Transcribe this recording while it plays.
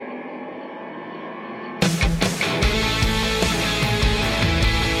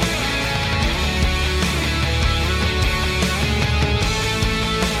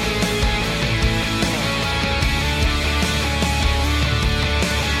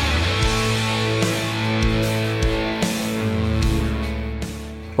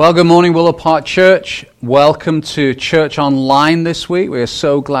Well, good morning, Willow Park Church. Welcome to Church Online this week. We are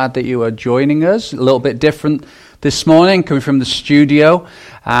so glad that you are joining us. A little bit different this morning, coming from the studio.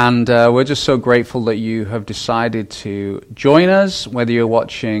 And we're just so grateful that you have decided to join us, whether you're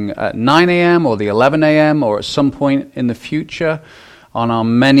watching at 9 a.m. or the 11 a.m. or at some point in the future on our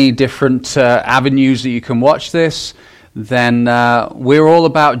many different avenues that you can watch this. Then we're all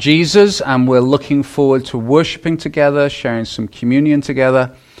about Jesus, and we're looking forward to worshiping together, sharing some communion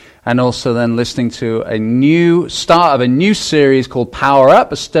together, and also then listening to a new start of a new series called Power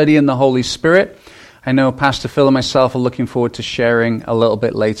Up, a study in the Holy Spirit. I know Pastor Phil and myself are looking forward to sharing a little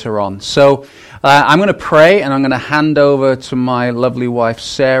bit later on. So I'm going to pray, and I'm going to hand over to my lovely wife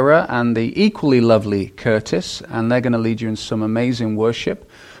Sarah and the equally lovely Curtis, and they're going to lead you in some amazing worship.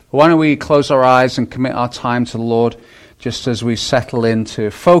 But why don't we close our eyes and commit our time to the Lord just as we settle into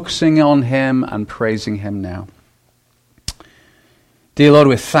focusing on Him and praising Him now. Dear Lord,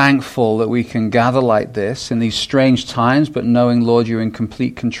 we're thankful that we can gather like this in these strange times, but knowing, Lord, you're in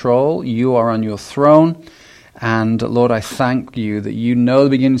complete control. You are on your throne. And Lord, I thank you that you know the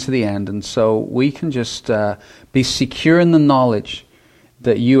beginning to the end. And so we can just be secure in the knowledge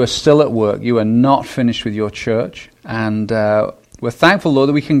that you are still at work. You are not finished with your church. And we're thankful, Lord,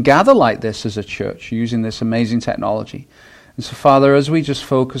 that we can gather like this as a church using this amazing technology. And so, Father, as we just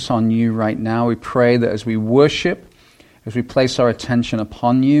focus on you right now, we pray that as we worship, as we place our attention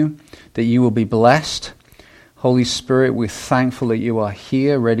upon you, that you will be blessed. Holy Spirit, we're thankful that you are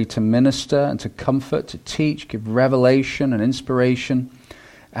here, ready to minister and to comfort, to teach, give revelation and inspiration.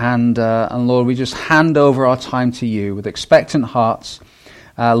 And Lord, we just hand over our time to you with expectant hearts,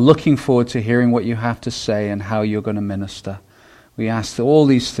 looking forward to hearing what you have to say and how you're going to minister. We ask all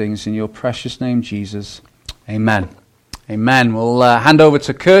these things in your precious name, Jesus. Amen. Amen. We'll hand over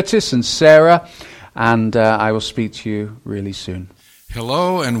to Curtis and Sarah, and I will speak to you really soon.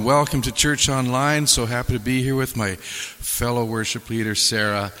 Hello and welcome to Church Online. So happy to be here with my fellow worship leader,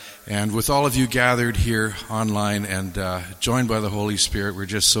 Sarah, and with all of you gathered here online and joined by the Holy Spirit. We're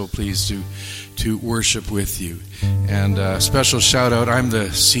just so pleased to worship with you. And a special shout out, I'm the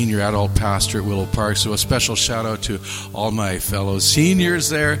senior adult pastor at Willow Park, so a special shout out to all my fellow seniors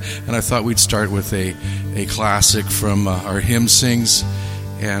there. And I thought we'd start with a classic from our hymn sings.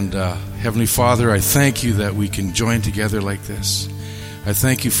 And Heavenly Father, I thank you that we can join together like this. I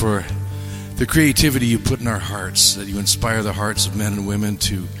thank you for the creativity you put in our hearts, that you inspire the hearts of men and women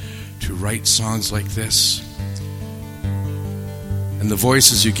to write songs like this, and the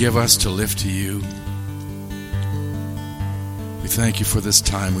voices you give us to lift to you. We thank you for this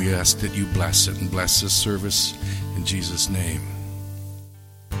time. We ask that you bless it and bless this service in Jesus' name.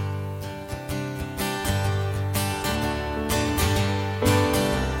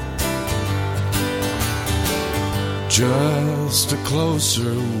 Just a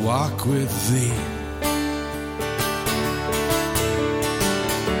closer walk with thee,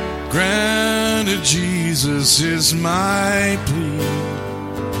 granted Jesus is my plea.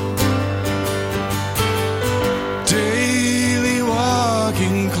 Daily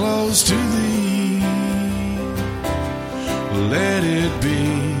walking close to thee, let it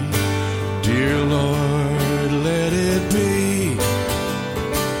be, dear Lord, let it be.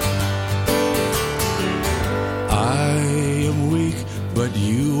 But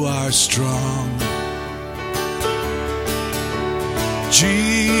you are strong.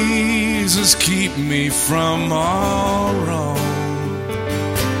 Jesus, keep me from all wrong.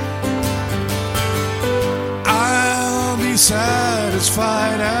 I'll be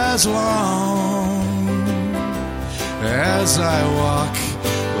satisfied as long as I walk.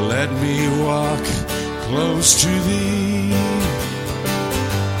 Let me walk close to thee.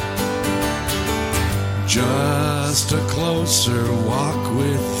 Just a closer walk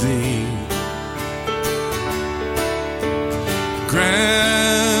with thee.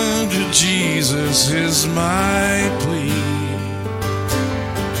 Granted Jesus is my plea.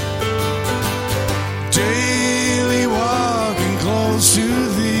 Daily walking close to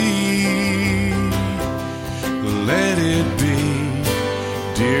thee. Let it be,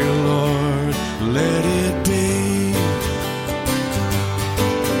 dear Lord, let it be.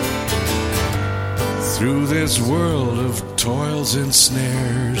 Through this world of toils and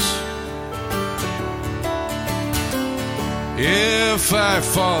snares, if I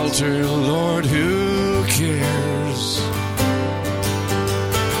falter, Lord, who cares?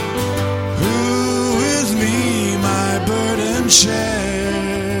 Who with me my burden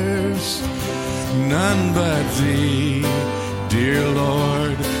shares? None but thee, dear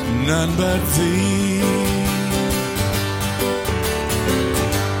Lord, none but thee.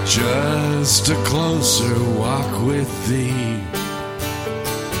 Just a closer walk with thee.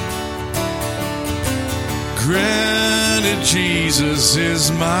 Granted, Jesus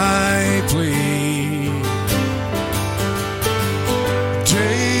is my plea.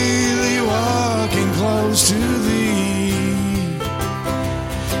 Daily walking close to Thee.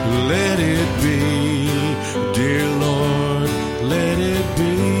 Let it be, dear Lord, let it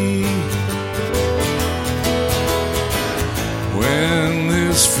be. When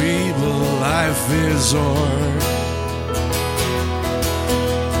this feeble life is o'er,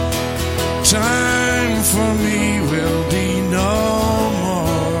 time for me will be no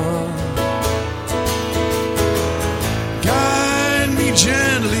more. Guide me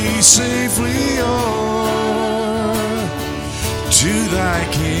gently, safely o'er to Thy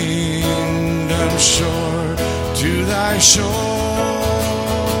kingdom shore, to Thy shore.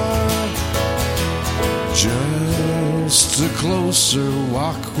 Just a closer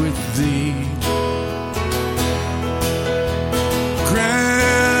walk with Thee.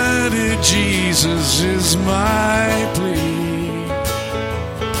 Granted, Jesus is my plea.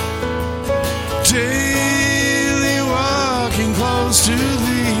 Daily walking close to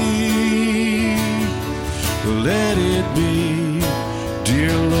Thee. Let it be,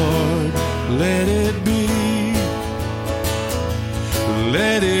 dear Lord, let it be.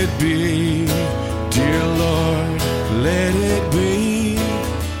 Let it be, dear Lord, let it be.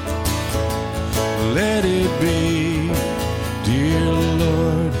 Let it be, dear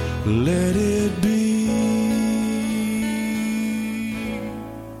Lord, let it be.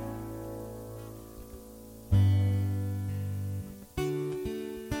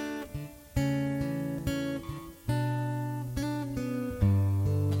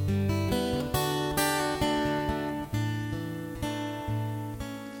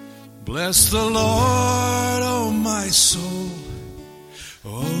 Bless the Lord, oh my soul,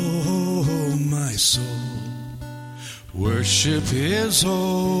 oh my soul. Worship His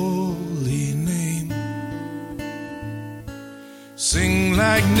holy name. Sing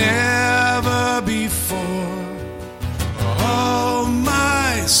like never before. Oh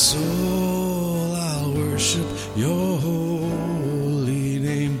my soul, I'll worship Your holy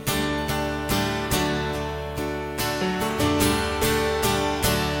name.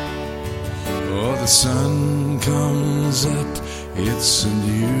 Oh, the sun comes up, it's a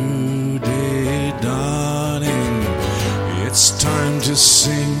new day dawning. It's time to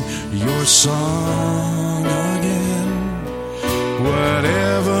sing Your song again.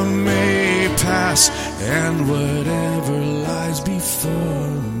 Whatever may pass and whatever lies before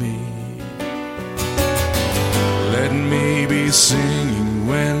me, let me be singing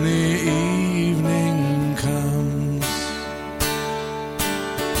when the evening comes.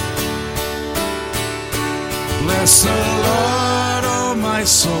 Bless the Lord, oh my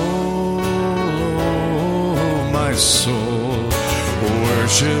soul, oh my soul.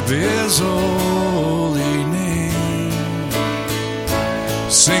 Worship His holy name.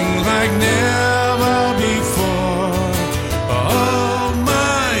 Sing like never before. Oh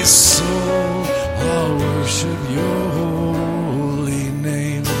my soul, I'll worship Your holy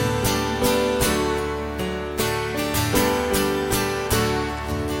name.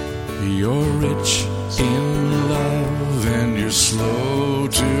 You're rich in love and You're slow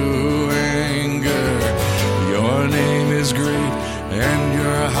to anger. Your name is great and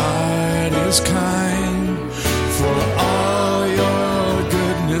Your heart is kind. For all Your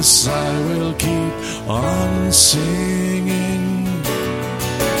goodness I will keep on singing.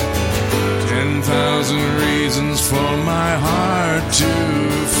 10,000 reasons for my heart to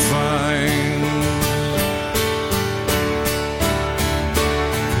find.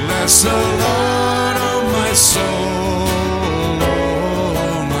 Bless the Lord, oh my soul,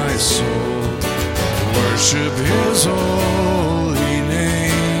 oh my soul. Worship His holy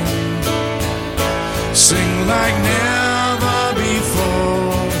name. Sing like never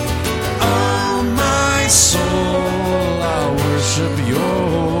before. Oh my soul, I'll worship Your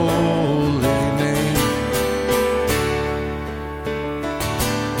holy name.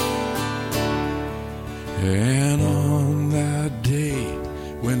 And on that day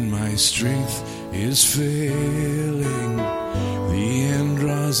when my strength is failing, the end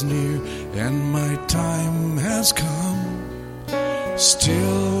draws near and my time has come,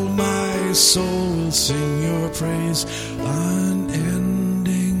 still my soul will sing Your praise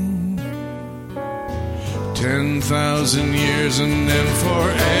unending. 10,000 years and then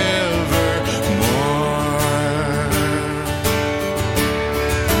forevermore.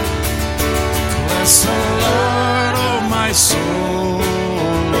 Bless the Lord, oh my soul,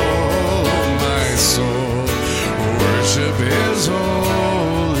 oh my soul. Worship His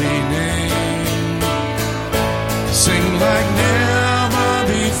holy name. Sing like never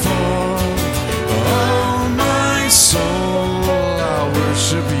before. Oh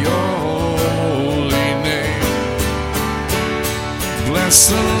Bless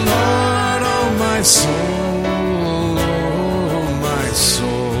the Lord, oh my soul, oh my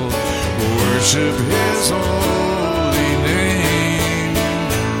soul. Worship His holy name.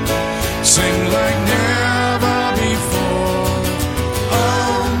 Sing like never before.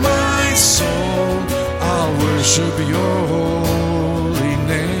 Oh my soul, I'll worship your holy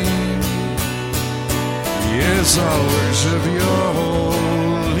name. Yes, I'll worship your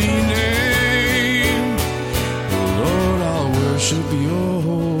holy name. Lord, I'll worship your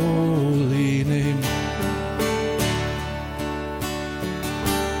holy name.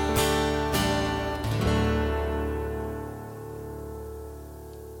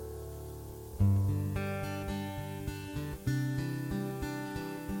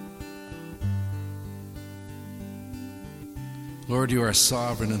 Lord, you are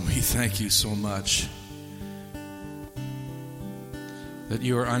sovereign, and we thank you so much that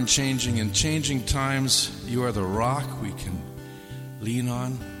you are unchanging. In changing times, you are the rock we can lean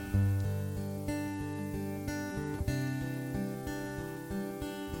on.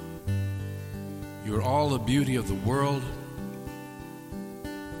 You are all the beauty of the world.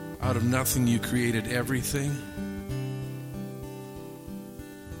 Out of nothing, you created everything.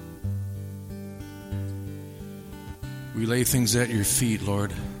 We lay things at your feet,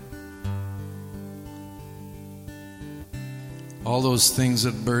 Lord. All those things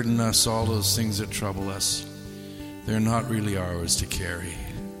that burden us, all those things that trouble us, they're not really ours to carry.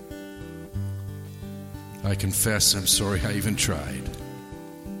 I confess I'm sorry I even tried.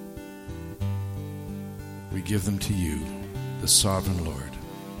 We give them to you, the sovereign Lord.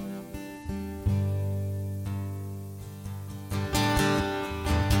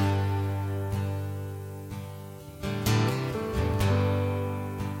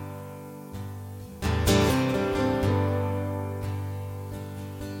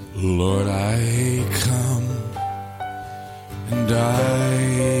 Lord, I come and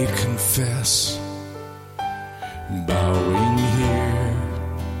I confess, bowing here,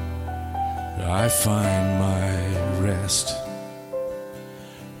 I find my rest.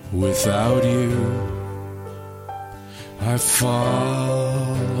 Without you, I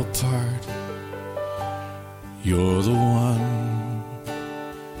fall apart. You're the one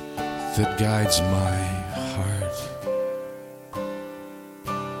that guides my heart.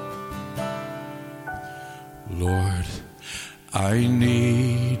 Lord, I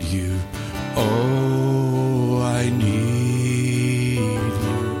need you. Oh, I need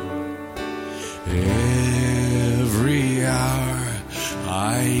you. Every hour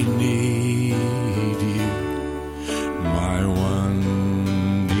I need you. My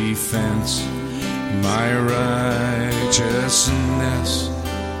one defense, my righteousness.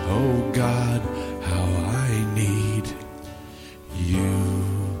 Oh God, how I need you.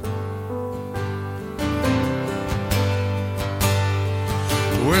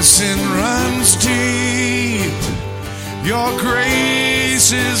 Where sin runs deep, your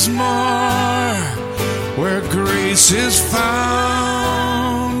grace is more. Where grace is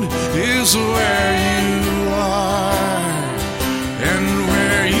found is where you are. And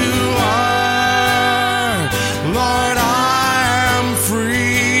where you are, Lord, I am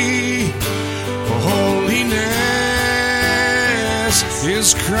free. Holiness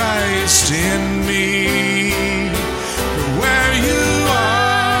is Christ in me. Where you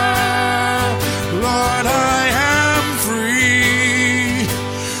are, Lord, I am free.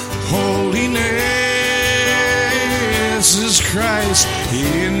 Holiness is Christ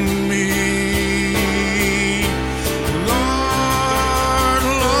in me. Lord,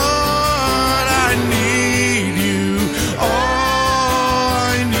 Lord, I need you. Oh, I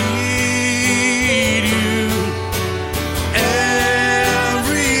need you.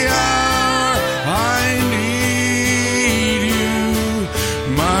 Every hour I need you.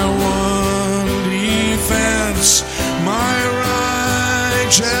 My one defense, my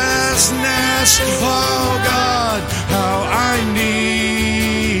righteousness. Oh God, how I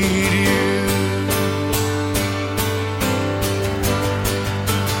need you.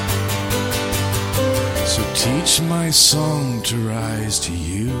 So teach my song to rise to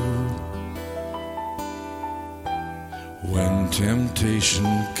you when temptation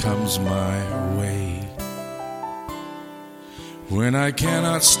comes my way. When I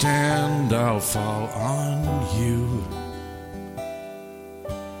cannot stand, I'll fall on you.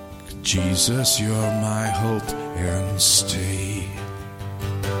 Jesus, you're my hope and stay.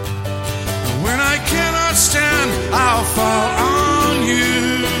 When I cannot stand, I'll fall on you.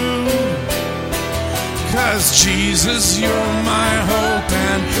 'Cause Jesus, you're my hope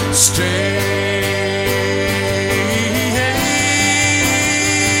and stay.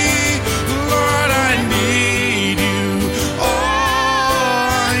 Lord, I need you. Oh,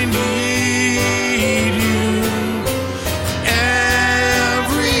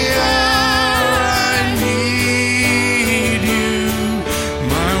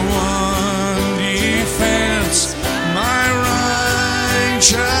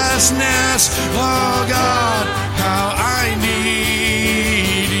 righteousness. Oh God, how I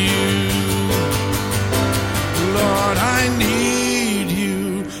need you. Lord, I need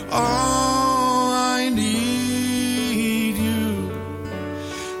you. Oh, I need you.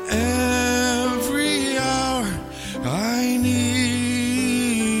 Every hour I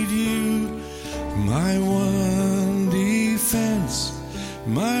need you. My one defense,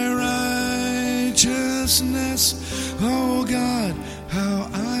 my righteousness. Oh God, how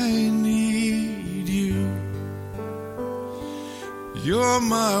I need you. You're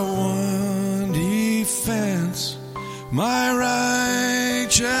my one defense, my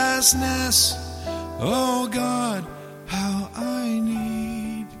righteousness. Oh God, how I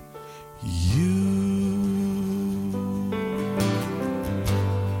need you.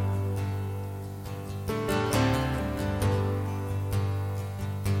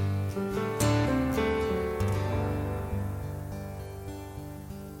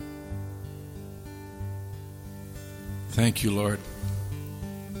 Thank you, Lord.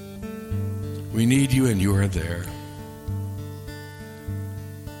 We need you, and you are there.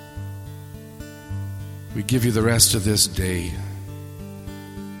 We give you the rest of this day.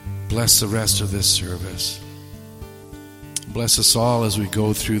 Bless the rest of this service. Bless us all as we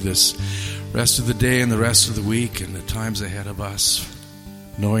go through this rest of the day and the rest of the week and the times ahead of us,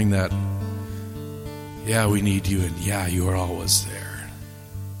 knowing that, yeah, we need you, and yeah, you are always there.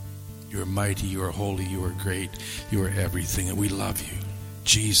 You are mighty, you are holy, you are great, you are everything, and we love you.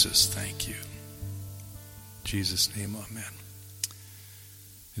 Jesus, thank you. In Jesus' name, amen.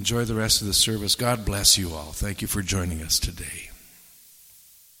 Enjoy the rest of the service. God bless you all. Thank you for joining us today.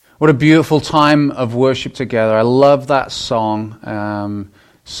 What a beautiful time of worship together. I love that song.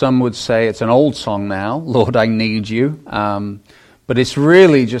 Some would say it's an old song now, Lord, I Need You. But it's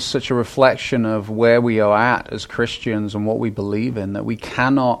really just such a reflection of where we are at as Christians and what we believe in, that we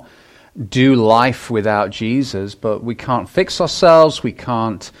cannot do life without Jesus, but we can't fix ourselves, we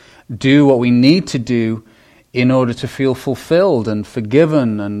can't do what we need to do in order to feel fulfilled and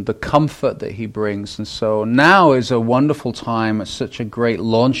forgiven and the comfort that he brings. And so now is a wonderful time, it's such a great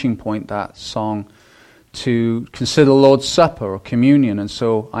launching point, that song, to consider the Lord's Supper or communion. And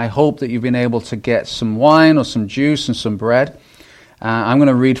so I hope that you've been able to get some wine or some juice and some bread. I'm going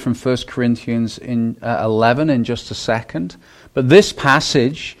to read from 1 Corinthians 11 in just a second. But this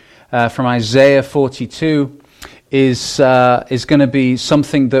passage from Isaiah 42 is going to be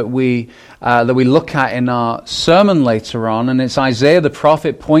something that we look at in our sermon later on, and it's Isaiah the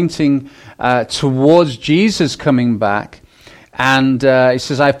prophet pointing towards Jesus coming back, and he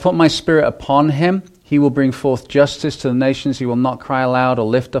says, "I've put my spirit upon him. He will bring forth justice to the nations. He will not cry aloud or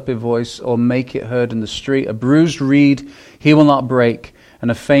lift up his voice or make it heard in the street. A bruised reed he will not break,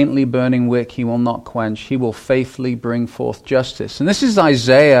 and a faintly burning wick he will not quench. He will faithfully bring forth justice." And this is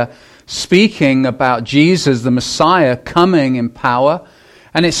Isaiah speaking about Jesus, the Messiah, coming in power.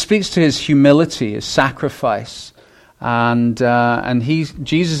 And it speaks to his humility, his sacrifice. And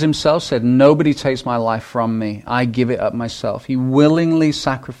Jesus himself said, "Nobody takes my life from me. I give it up myself." He willingly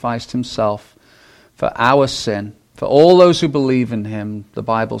sacrificed himself for our sin. For all those who believe in him, the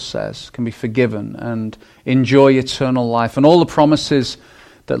Bible says, can be forgiven and enjoy eternal life and all the promises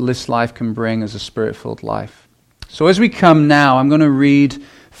that this life can bring as a spirit-filled life. So as we come now, I'm going to read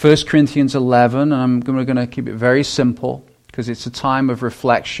 1 Corinthians 11, and I'm going to keep it very simple because it's a time of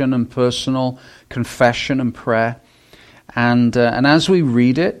reflection and personal confession and prayer. And as we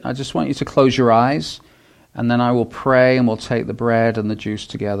read it, I just want you to close your eyes, and then I will pray and we'll take the bread and the juice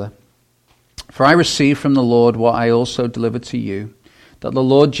together. "For I received from the Lord what I also delivered to you, that the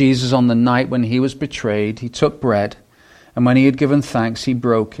Lord Jesus, on the night when he was betrayed, he took bread, and when he had given thanks, he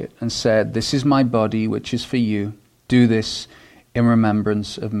broke it and said, 'This is my body, which is for you. Do this in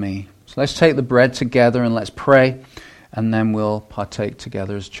remembrance of me.'" So let's take the bread together and let's pray, and then we'll partake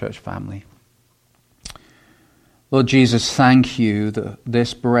together as a church family. Lord Jesus, thank you that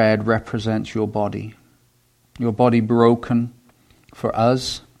this bread represents your body broken for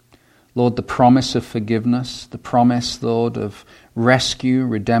us. Lord, the promise of forgiveness, the promise, Lord, of rescue,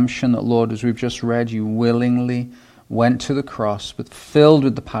 redemption, that, Lord, as we've just read, you willingly went to the cross, but filled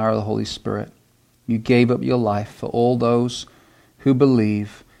with the power of the Holy Spirit. You gave up your life for all those who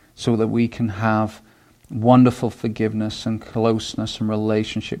believe, so that we can have wonderful forgiveness and closeness and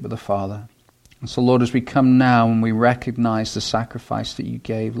relationship with the Father. And so, Lord, as we come now and we recognize the sacrifice that you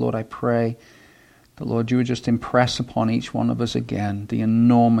gave, Lord, I pray that, Lord, you would just impress upon each one of us again the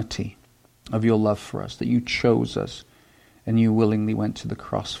enormity of your love for us, that you chose us and you willingly went to the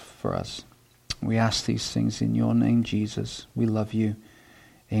cross for us. We ask these things in your name, Jesus. We love you.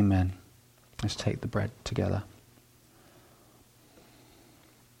 Amen. Let's take the bread together.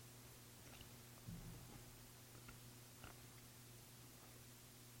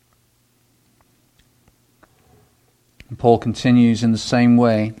 Paul continues in the same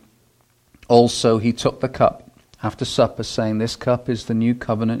way. Also, he took the cup after supper, saying, "This cup is the new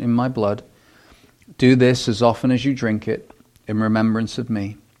covenant in my blood. Do this as often as you drink it in remembrance of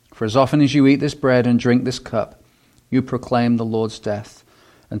me. For as often as you eat this bread and drink this cup, you proclaim the Lord's death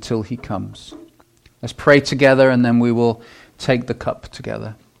until he comes." Let's pray together, and then we will take the cup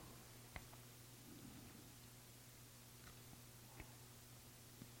together.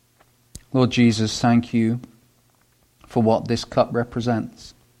 Lord Jesus, thank you for what this cup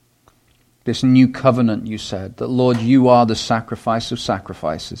represents. This new covenant, you said, that, Lord, you are the sacrifice of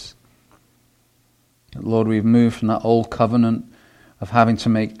sacrifices. That, Lord, we've moved from that old covenant of having to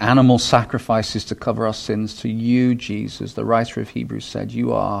make animal sacrifices to cover our sins to you, Jesus. The writer of Hebrews said,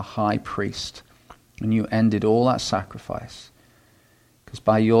 you are our high priest, and you ended all that sacrifice. Because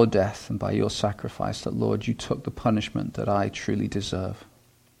by your death and by your sacrifice, that, Lord, you took the punishment that I truly deserve.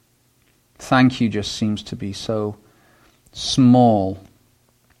 Thank you just seems to be so small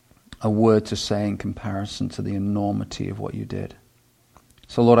a word to say in comparison to the enormity of what you did.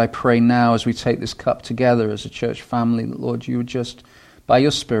 So, Lord, I pray now as we take this cup together as a church family, that, Lord, you would just, by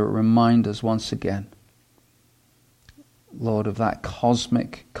your Spirit, remind us once again, Lord, of that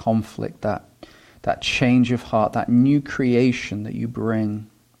cosmic conflict, that change of heart, that new creation that you bring.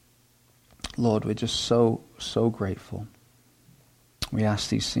 Lord, we're just so, so grateful. We ask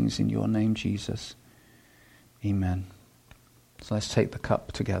these things in your name, Jesus. Amen. So let's take the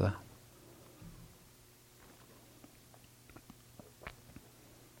cup together.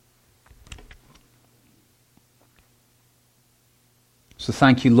 So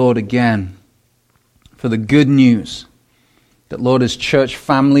thank you, Lord, again for the good news that, Lord, as church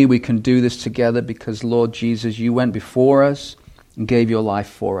family, we can do this together because, Lord Jesus, you went before us and gave your life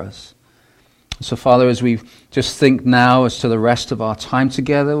for us. So, Father, as we just think now as to the rest of our time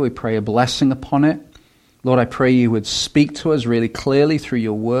together, we pray a blessing upon it. Lord, I pray you would speak to us really clearly through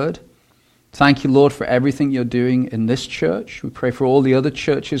your word. Thank you, Lord, for everything you're doing in this church. We pray for all the other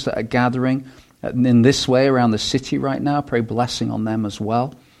churches that are gathering in this way around the city right now. Pray blessing on them as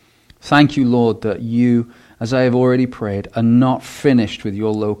well. Thank you, Lord, that you, as I have already prayed, are not finished with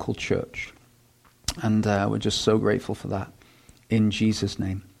your local church. And we're just so grateful for that. In Jesus'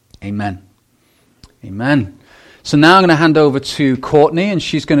 name, amen. Amen. So now I'm going to hand over to Courtney, and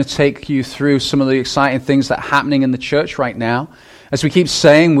she's going to take you through some of the exciting things that are happening in the church right now. As we keep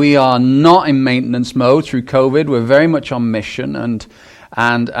saying, we are not in maintenance mode through COVID. We're very much on mission, and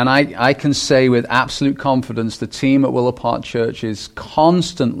I can say with absolute confidence the team at Willow Park Church is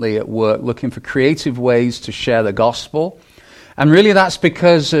constantly at work looking for creative ways to share the gospel. And really that's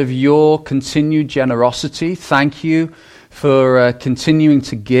because of your continued generosity. Thank you for continuing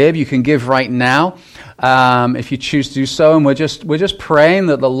to give. You can give right now if you choose to do so. And we're just praying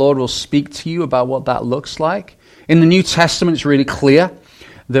that the Lord will speak to you about what that looks like. In the New Testament, it's really clear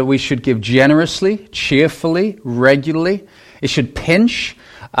that we should give generously, cheerfully, regularly. It should pinch.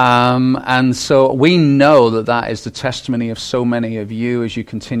 And so we know that that is the testimony of so many of you as you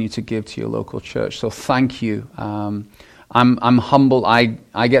continue to give to your local church. So thank you. I'm humbled.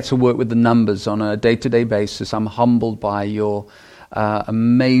 I get to work with the numbers on a day-to-day basis. I'm humbled by your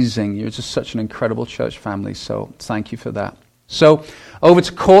amazing, you're just such an incredible church family. So thank you for that. So over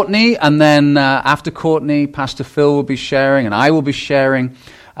to Courtney, and then after Courtney, Pastor Phil will be sharing, and I will be sharing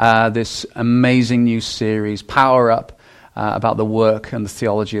this amazing new series, Power Up, about the work and the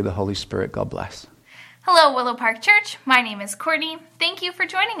theology of the Holy Spirit. God bless. Hello, Willow Park Church. My name is Courtney. Thank you for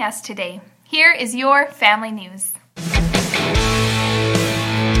joining us today. Here is your family news.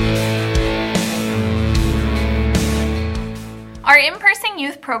 Our in-person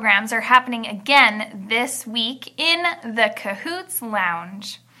youth programs are happening again this week in the Cahoots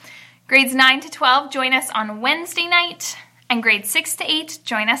Lounge. Grades 9 to 12 join us on Wednesday night, and grades 6 to 8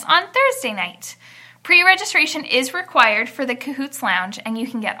 join us on Thursday night. Pre-registration is required for the Cahoots Lounge, and you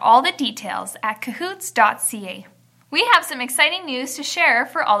can get all the details at cahoots.ca. We have some exciting news to share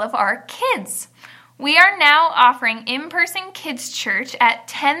for all of our kids. We are now offering in-person kids church at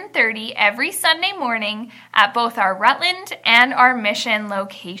 10:30 every Sunday morning at both our Rutland and our Mission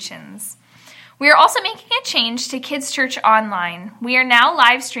locations. We are also making a change to kids church online. We are now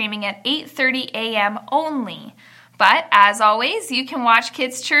live streaming at 8:30 a.m. only. But as always, you can watch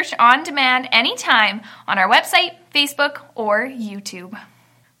Kids Church on demand anytime on our website, Facebook, or YouTube.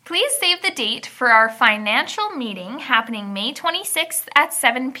 Please save the date for our financial meeting happening May 26th at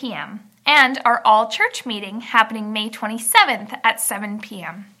 7 p.m. and our all-church meeting happening May 27th at 7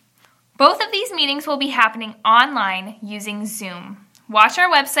 p.m. Both of these meetings will be happening online using Zoom. Watch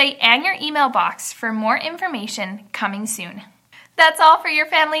our website and your email box for more information coming soon. That's all for your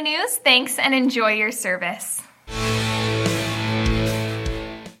family news. Thanks and enjoy your service.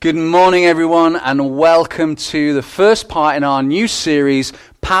 Good morning, everyone, and welcome to the first part in our new series,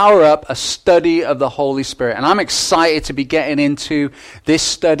 Power Up, a study of the Holy Spirit. And I'm excited to be getting into this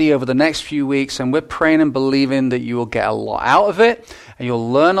study over the next few weeks, and we're praying and believing that you will get a lot out of it, and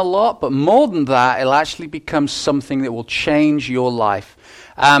you'll learn a lot, but more than that, it'll actually become something that will change your life.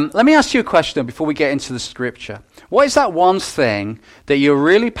 Let me ask you a question before we get into the scripture. What is that one thing that you're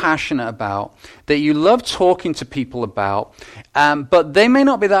really passionate about, that you love talking to people about, but they may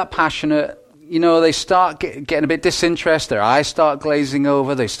not be that passionate? You know, they start getting a bit disinterested, their eyes start glazing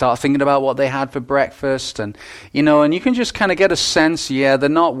over, they start thinking about what they had for breakfast, and you can just kind of get a sense, they're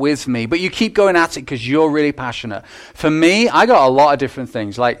not with me, but you keep going at it because you're really passionate. For me, I got a lot of different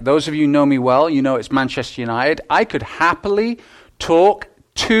things. Like those of you who know me well, you know it's Manchester United. I could happily talk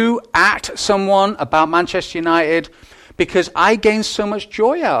at someone about Manchester United because I gain so much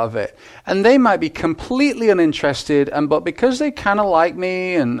joy out of it. And they might be completely uninterested, but because they kind of like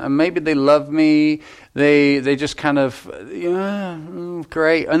me and maybe they love me, they just kind of,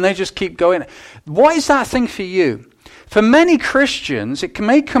 great, and they just keep going. What is that thing for you? For many Christians, it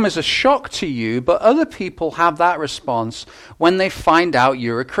may come as a shock to you, but other people have that response when they find out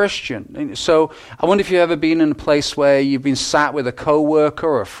you're a Christian. So I wonder if you've ever been in a place where you've been sat with a coworker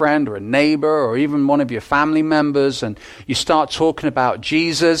or a friend or a neighbor or even one of your family members, and you start talking about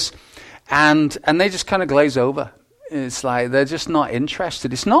Jesus, and they just kind of glaze over. It's like they're just not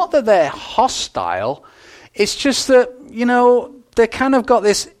interested. It's not that they're hostile. It's just that, they kind of got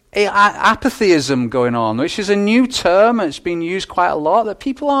this apathyism going on, which is a new term, and it's been used quite a lot, that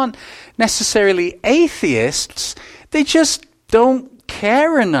people aren't necessarily atheists, they just don't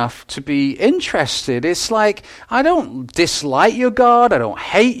care enough to be interested. It's like, I don't dislike your God, I don't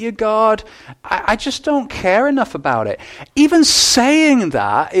hate your God, I just don't care enough about it. Even saying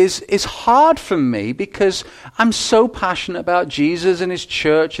that is hard for me because I'm so passionate about Jesus and his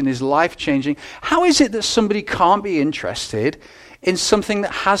church and his life changing. How is it that somebody can't be interested in something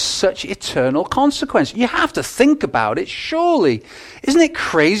that has such eternal consequence? You have to think about it, surely. Isn't it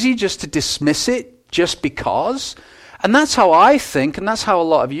crazy just to dismiss it just because? And that's how I think, and that's how a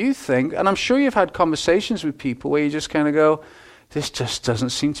lot of you think. And I'm sure you've had conversations with people where you just kind of go, this just doesn't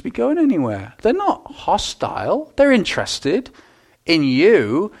seem to be going anywhere. They're not hostile. They're interested in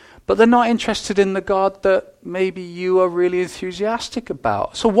you, but they're not interested in the God that maybe you are really enthusiastic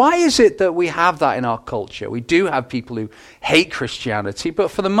about. So why is it that we have that in our culture? We do have people who hate Christianity, but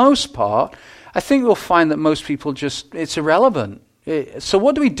for the most part, I think we'll find that most people it's irrelevant. So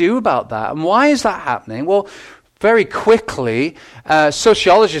what do we do about that? And why is that happening? Well, very quickly,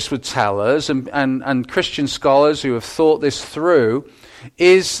 sociologists would tell us, and Christian scholars who have thought this through,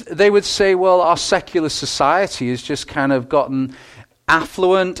 is they would say, well, our secular society has just kind of gotten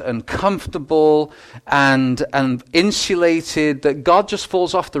affluent and comfortable and insulated, that God just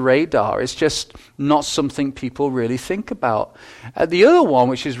falls off the radar. It's just not something people really think about. The other one,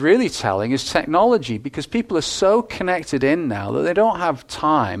 which is really telling, is technology, because people are so connected in now that they don't have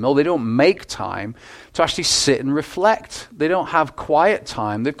time, or they don't make time to actually sit and reflect. They don't have quiet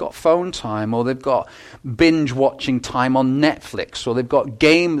time. They've got phone time, or they've got binge watching time on Netflix, or they've got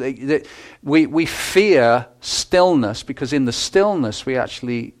game. We fear stillness, because in the stillness we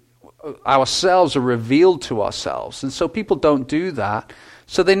actually, ourselves are revealed to ourselves. And so people don't do that.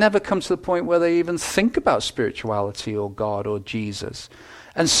 So they never come to the point where they even think about spirituality or God or Jesus.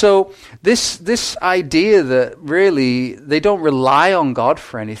 And so this idea that really they don't rely on God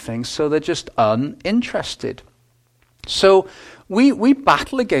for anything, so they're just uninterested. So we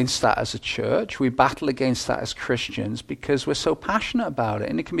battle against that as a church. We battle against that as Christians because we're so passionate about it.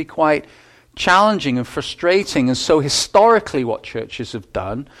 And it can be quite challenging and frustrating. And so historically what churches have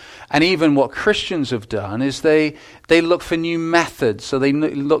done, and even what Christians have done, is they look for new methods. So they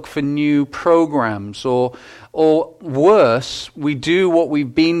look for new programs, or worse, we do what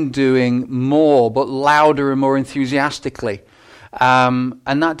we've been doing more, but louder and more enthusiastically. And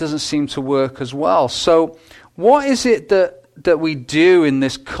that doesn't seem to work as well. So what is it that we do in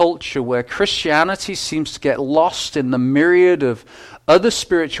this culture where Christianity seems to get lost in the myriad of other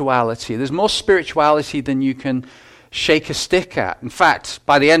spirituality? There's more spirituality than you can shake a stick at. In fact,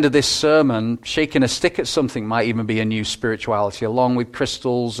 by the end of this sermon, shaking a stick at something might even be a new spirituality, along with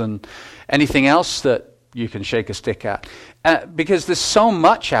crystals and anything else that you can shake a stick at. Because there's so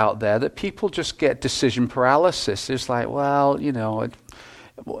much out there that people just get decision paralysis. It's like, well,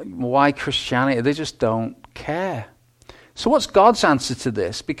 why Christianity? They just don't care. So what's God's answer to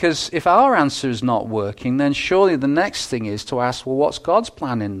this? Because if our answer is not working, then surely the next thing is to ask, well, what's God's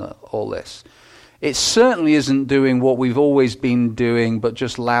plan in all this? It certainly isn't doing what we've always been doing, but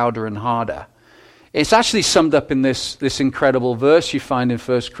just louder and harder. It's actually summed up in this incredible verse you find in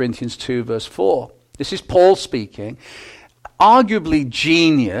 1 Corinthians 2, verse 4. This is Paul speaking. Arguably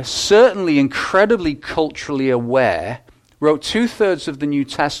genius, certainly incredibly culturally aware, wrote 2/3 of the New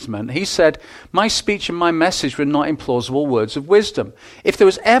Testament. He said, my speech and my message were not implausible words of wisdom. If there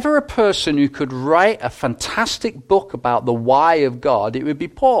was ever a person who could write a fantastic book about the why of God, it would be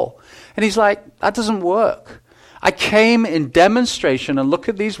Paul. And he's like, that doesn't work. I came in demonstration, and look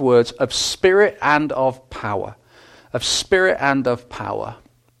at these words, of spirit and of power. Of spirit and of power.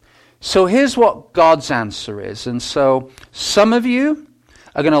 So here's what God's answer is. And so some of you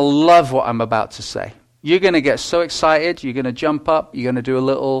are going to love what I'm about to say. You're going to get so excited. You're going to jump up. You're going to do a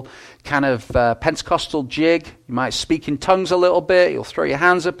little kind of Pentecostal jig. You might speak in tongues a little bit. You'll throw your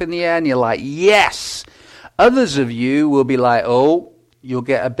hands up in the air and you're like, yes. Others of you will be like, oh, you'll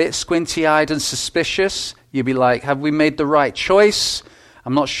get a bit squinty-eyed and suspicious. You'll be like, have we made the right choice?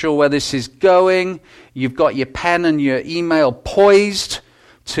 I'm not sure where this is going. You've got your pen and your email poised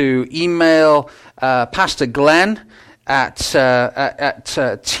to email Pastor Glenn at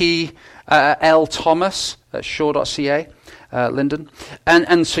L. Thomas at shaw.ca, Linden.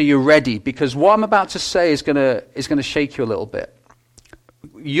 And so you're ready, because what I'm about to say is going to shake you a little bit.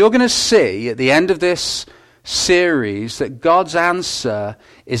 You're going to see at the end of this series that God's answer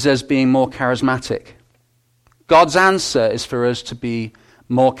is us being more charismatic. God's answer is for us to be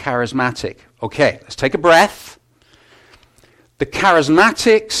more charismatic. Okay, let's take a breath. The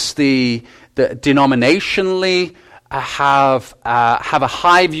charismatics, the denominationally, have a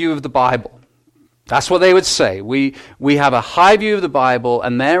high view of the Bible. That's what they would say. We have a high view of the Bible,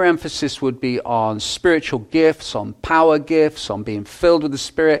 and their emphasis would be on spiritual gifts, on power gifts, on being filled with the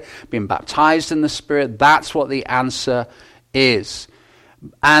Spirit, being baptized in the Spirit. That's what the answer is.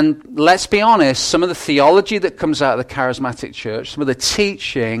 And let's be honest, some of the theology that comes out of the charismatic church, some of the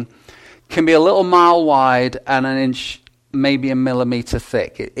teaching, can be a little mile wide and an inch, maybe a millimeter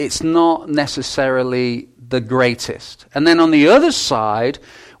thick. It's not necessarily the greatest. And then on the other side,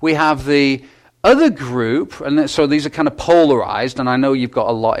 we have the other group, and so these are kind of polarized, and I know you've got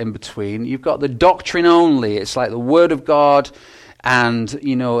a lot in between. You've got the doctrine only. It's like the Word of God, and,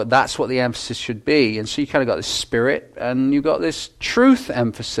 that's what the emphasis should be. And so you kind of got this spirit, and you've got this truth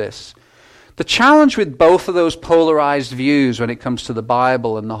emphasis. The challenge with both of those polarized views when it comes to the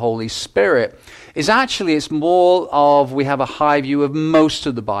Bible and the Holy Spirit is actually it's more of we have a high view of most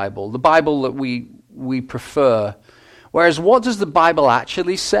of the Bible that we prefer. Whereas what does the Bible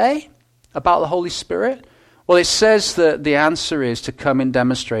actually say about the Holy Spirit? Well, it says that the answer is to come in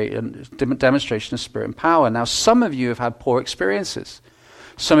demonstration of spirit and power. Now, some of you have had poor experiences.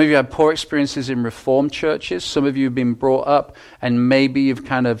 Some of you had poor experiences in Reformed churches. Some of you have been brought up and maybe you've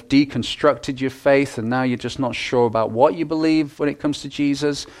kind of deconstructed your faith and now you're just not sure about what you believe when it comes to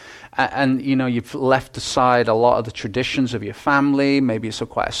Jesus. And you've left aside a lot of the traditions of your family. Maybe it's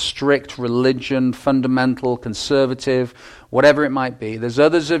quite a strict religion, fundamental, conservative, whatever it might be. There's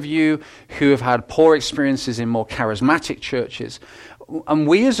others of you who have had poor experiences in more charismatic churches. And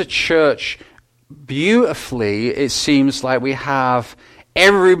we as a church, beautifully, it seems like we have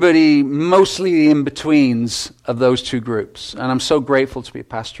everybody, mostly the in-betweens of those two groups. And I'm so grateful to be a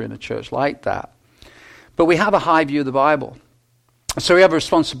pastor in a church like that. But we have a high view of the Bible. So we have a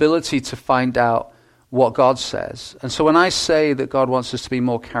responsibility to find out what God says. And so when I say that God wants us to be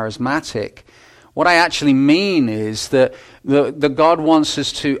more charismatic, what I actually mean is that God wants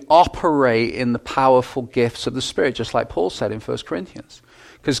us to operate in the powerful gifts of the Spirit, just like Paul said in 1 Corinthians.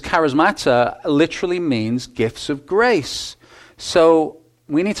 Because charismata literally means gifts of grace. So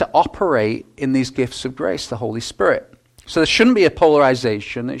we need to operate in these gifts of grace, the Holy Spirit. So there shouldn't be a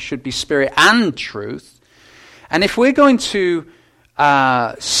polarization. It should be spirit and truth. And if we're going to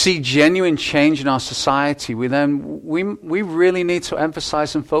see genuine change in our society, we really need to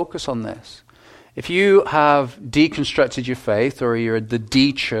emphasize and focus on this. If you have deconstructed your faith, or you're the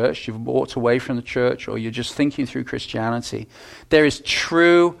de-church, you've walked away from the church, or you're just thinking through Christianity, there is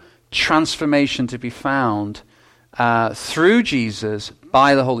true transformation to be found through Jesus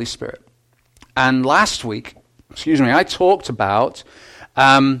by the Holy Spirit. And last week, I talked about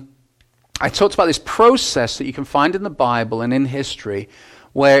this process that you can find in the Bible and in history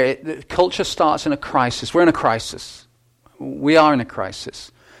where culture starts in a crisis. We're in a crisis. We are in a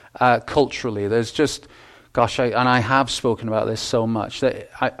crisis culturally. There's just, and I have spoken about this so much,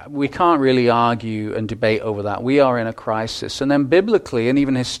 that we can't really argue and debate over that. We are in a crisis. And then biblically and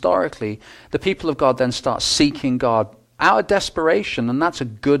even historically, the people of God then start seeking God out of desperation, and that's a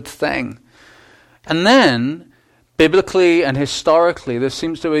good thing. And then Biblically and historically, there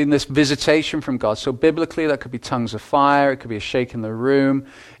seems to be this visitation from God. So biblically, that could be tongues of fire, it could be a shake in the room,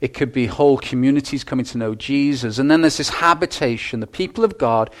 it could be whole communities coming to know Jesus. And then there's this habitation, the people of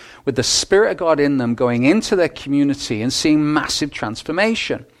God with the Spirit of God in them going into their community and seeing massive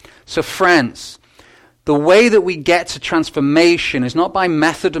transformation. So friends, the way that we get to transformation is not by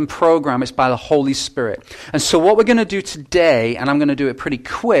method and program, it's by the Holy Spirit. And so what we're going to do today, and I'm going to do it pretty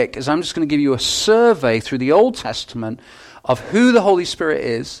quick, is I'm just going to give you a survey through the Old Testament of who the Holy Spirit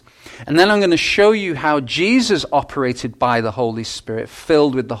is. And then I'm going to show you how Jesus operated by the Holy Spirit,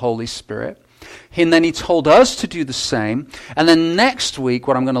 filled with the Holy Spirit. And then he told us to do the same. And then next week,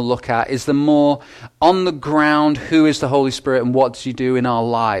 what I'm going to look at is the more on the ground, who is the Holy Spirit and what does he do in our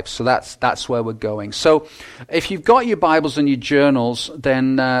lives. So that's where we're going. So if you've got your Bibles and your journals,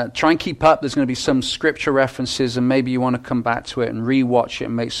 then try and keep up. There's going to be some scripture references and maybe you want to come back to it and rewatch it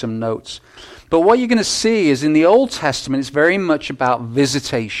and make some notes. But what you're going to see is in the Old Testament, it's very much about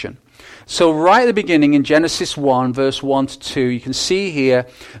visitation. So right at the beginning in Genesis 1, verse 1 to 2, you can see here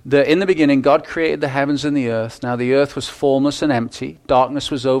that in the beginning God created the heavens and the earth. Now the earth was formless and empty. Darkness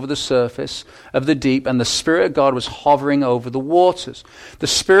was over the surface of the deep, and the Spirit of God was hovering over the waters. The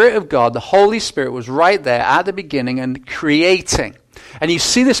Spirit of God, the Holy Spirit, was right there at the beginning and creating. And you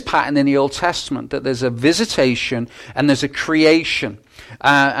see this pattern in the Old Testament, that there's a visitation and there's a creation.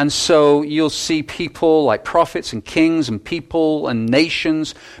 And so you'll see people like prophets and kings and people and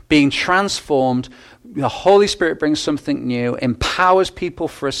nations being transformed. The Holy Spirit brings something new, empowers people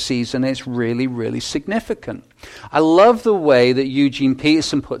for a season. It's really, really significant. I love the way that Eugene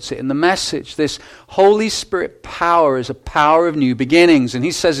Peterson puts it in the Message. This Holy Spirit power is a power of new beginnings. And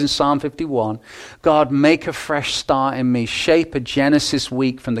he says in Psalm 51, God, make a fresh start in me, shape a Genesis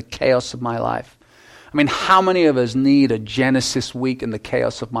week from the chaos of my life. I mean, how many of us need a Genesis week in the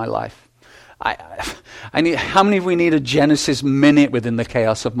chaos of my life? How many of we need a Genesis minute within the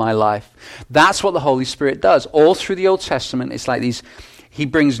chaos of my life? That's what the Holy Spirit does. All through the Old Testament, it's like he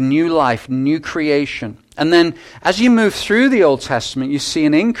brings new life, new creation. And then as you move through the Old Testament, you see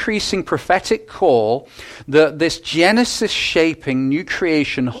an increasing prophetic call that this Genesis shaping, new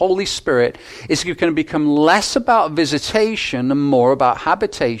creation, Holy Spirit is going to become less about visitation and more about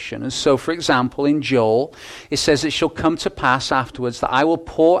habitation. And so, for example, in Joel, it says, it shall come to pass afterwards that I will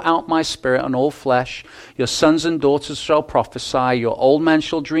pour out my Spirit on all flesh. Your sons and daughters shall prophesy. Your old men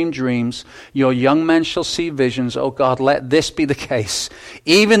shall dream dreams. Your young men shall see visions. Oh God, let this be the case.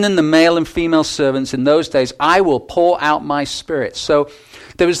 Even in the male and female servants in those days, I will pour out my Spirit. So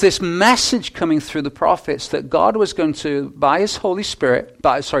there was this message coming through the prophets that God was going to, by the Holy Spirit,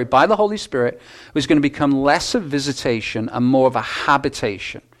 was going to become less of visitation and more of a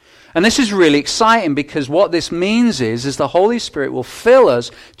habitation. And this is really exciting because what this means is the Holy Spirit will fill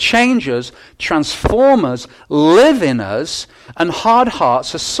us, change us, transform us, live in us, and hard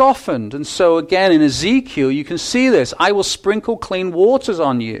hearts are softened. And so again, in Ezekiel, you can see this. I will sprinkle clean waters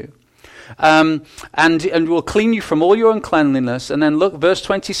on you. And will clean you from all your uncleanliness. And then look, verse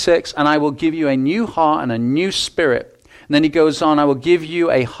 26, and I will give you a new heart and a new spirit. And then he goes on, I will give you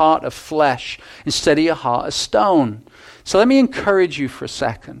a heart of flesh instead of your heart of stone. So let me encourage you for a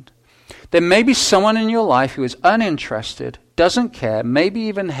second. There may be someone in your life who is uninterested, doesn't care, maybe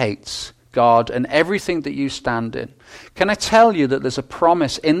even hates God and everything that you stand in. Can I tell you that there's a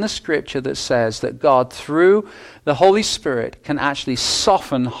promise in the scripture that says that God, through the Holy Spirit, can actually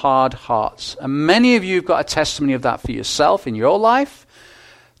soften hard hearts? And many of you have got a testimony of that for yourself in your life.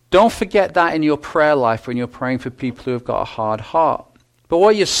 Don't forget that in your prayer life when you're praying for people who have got a hard heart. But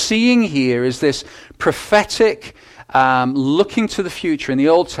what you're seeing here is this prophetic looking to the future in the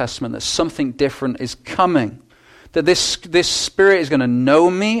Old Testament, that something different is coming. That this Spirit is going to know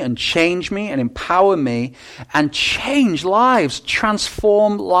me and change me and empower me and change lives,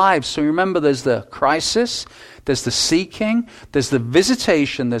 transform lives. So remember, there's the crisis, there's the seeking, there's the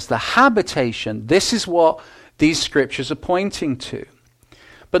visitation, there's the habitation. This is what these scriptures are pointing to.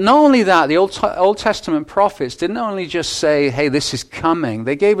 But not only that, the Old Testament prophets didn't only just say, hey, this is coming.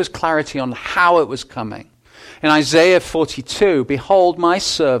 They gave us clarity on how it was coming. In Isaiah 42, behold my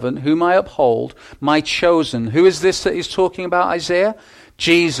servant, whom I uphold, my chosen. Who is this that he's talking about, Isaiah?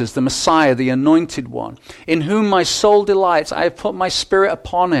 Jesus, the Messiah, the anointed one, in whom my soul delights. I have put my Spirit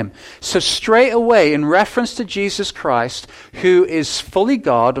upon him. So straight away, in reference to Jesus Christ, who is fully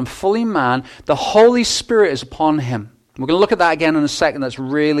God and fully man, the Holy Spirit is upon him. We're going to look at that again in a second. That's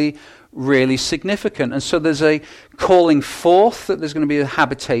really, really significant. And so there's a calling forth that there's going to be a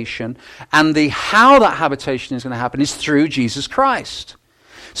habitation. And how that habitation is going to happen is through Jesus Christ.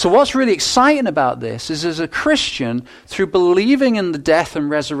 So what's really exciting about this is, as a Christian, through believing in the death and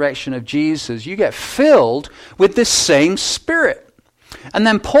resurrection of Jesus, you get filled with this same Spirit. And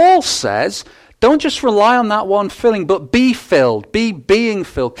then Paul says, don't just rely on that one filling, but be filled, be being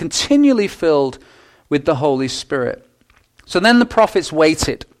filled, continually filled with the Holy Spirit. So then the prophets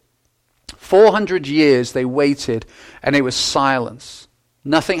waited. 400 years they waited, and it was silence.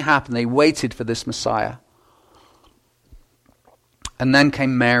 Nothing happened. They waited for this Messiah. And then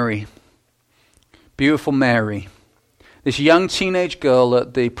came Mary, beautiful Mary. This young teenage girl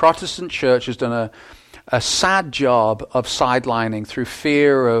that the Protestant church has done a sad job of sidelining through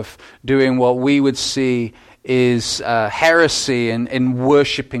fear of doing what we would see is heresy in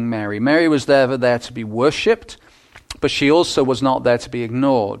worshipping Mary. Mary was never there to be worshipped, but she also was not there to be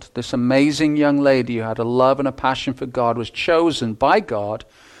ignored. This amazing young lady who had a love and a passion for God was chosen by God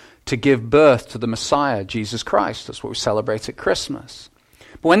to give birth to the Messiah, Jesus Christ. That's what we celebrate at Christmas.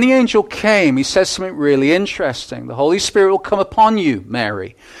 But when the angel came, he says something really interesting. The Holy Spirit will come upon you,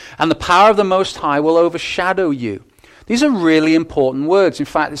 Mary, and the power of the Most High will overshadow you. These are really important words. In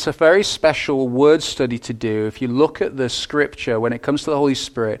fact, it's a very special word study to do. If you look at the scripture, when it comes to the Holy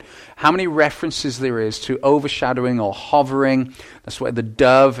Spirit, how many references there is to overshadowing or hovering. That's why the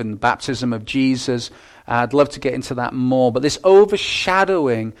dove and the baptism of Jesus. I'd love to get into that more. But this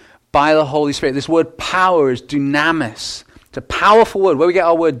overshadowing by the Holy Spirit, this word power is dunamis. It's a powerful word, where we get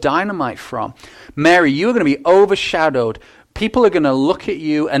our word dynamite from. Mary, you are going to be overshadowed. People are going to look at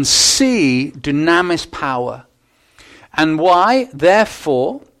you and see dunamis power. And why?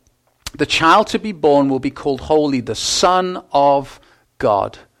 Therefore, the child to be born will be called holy, the Son of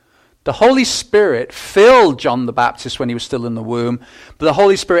God. The Holy Spirit filled John the Baptist when he was still in the womb, but the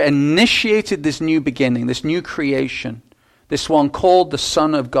Holy Spirit initiated this new beginning, this new creation, this one called the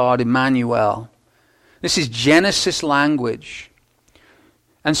Son of God, Emmanuel. This is Genesis language.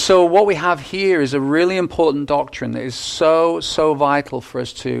 And so what we have here is a really important doctrine that is so vital for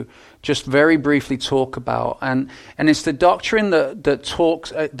us to just very briefly talk about. And it's the doctrine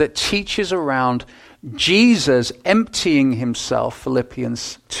that teaches around Jesus emptying himself.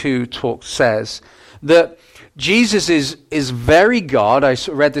 Philippians 2 says that Jesus is very God. I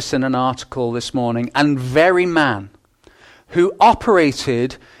read this in an article this morning, and very man, who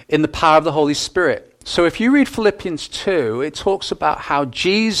operated in the power of the Holy Spirit. So if you read Philippians 2, it talks about how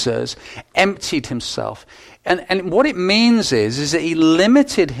Jesus emptied himself. And what it means is that he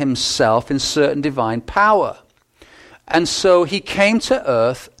limited himself in certain divine power. And so he came to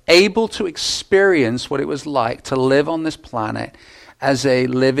earth able to experience what it was like to live on this planet as a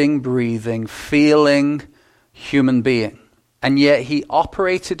living, breathing, feeling human being. And yet he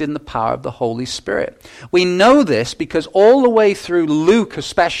operated in the power of the Holy Spirit. We know this because all the way through Luke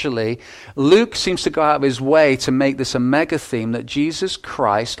especially, Luke seems to go out of his way to make this a mega theme that Jesus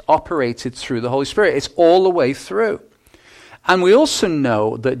Christ operated through the Holy Spirit. It's all the way through. And we also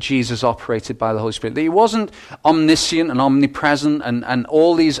know that Jesus operated by the Holy Spirit, that he wasn't omniscient and omnipresent and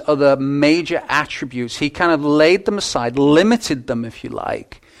all these other major attributes. He kind of laid them aside, limited them if you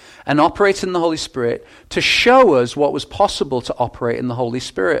like, and operated in the Holy Spirit to show us what was possible to operate in the Holy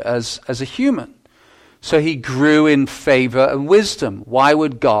Spirit as a human. So he grew in favor and wisdom. Why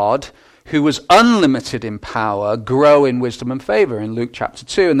would God, who was unlimited in power, grow in wisdom and favor? In Luke chapter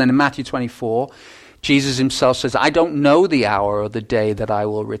 2, and then in Matthew 24, Jesus himself says, I don't know the hour or the day that I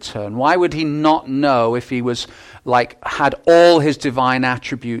will return. Why would he not know if he was had all his divine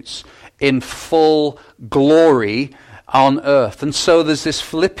attributes in full glory on earth? And so there's this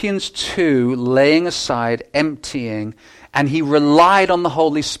Philippians 2 laying aside, emptying, and he relied on the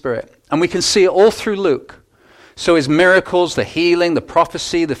Holy Spirit. And we can see it all through Luke. So his miracles, the healing, the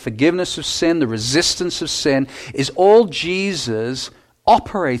prophecy, the forgiveness of sin, the resistance of sin, is all Jesus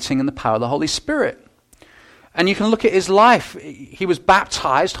operating in the power of the Holy Spirit. And you can look at his life. He was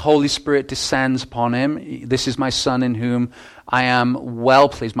baptized, Holy Spirit descends upon him. This is my Son in whom I am well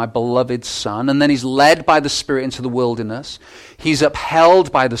pleased, my beloved Son. And then he's led by the Spirit into the wilderness. He's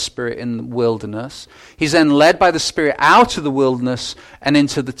upheld by the Spirit in the wilderness. He's then led by the Spirit out of the wilderness and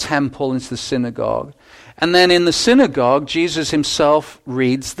into the temple, into the synagogue. And then in the synagogue, Jesus himself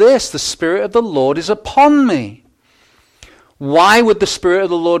reads this, the Spirit of the Lord is upon me. Why would the Spirit of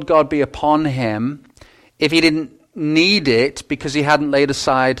the Lord God be upon him if he didn't need it because he hadn't laid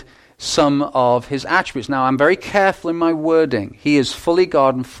aside some of his attributes? Now, I'm very careful in my wording. He is fully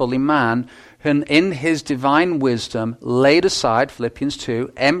God and fully man, and in his divine wisdom laid aside, Philippians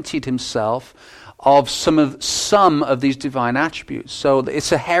 2, emptied himself of some of these divine attributes. So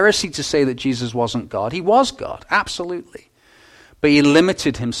it's a heresy to say that Jesus wasn't God. He was God, absolutely. But he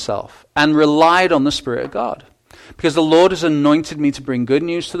limited himself and relied on the Spirit of God. Because the Lord has anointed me to bring good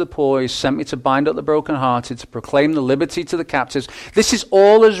news to the poor. He sent me to bind up the brokenhearted, to proclaim the liberty to the captives. This is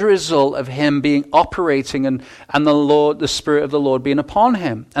all as a result of him being operating and the Spirit of the Lord being upon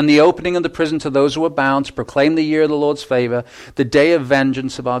him. And the opening of the prison to those who are bound, to proclaim the year of the Lord's favor, the day of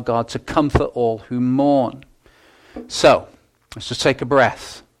vengeance of our God, to comfort all who mourn. So, let's just take a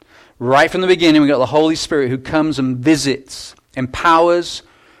breath. Right from the beginning, we got the Holy Spirit who comes and visits, empowers,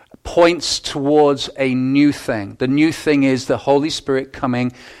 points towards a new thing. The new thing is the Holy Spirit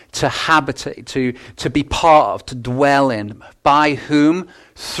coming to habitate, to be part of, to dwell in. By whom?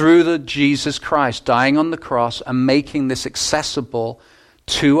 Through the Jesus Christ dying on the cross and making this accessible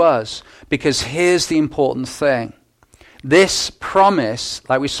to us. Because here's the important thing. This promise,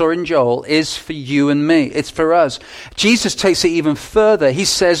 like we saw in Joel, is for you and me. It's for us. Jesus takes it even further. He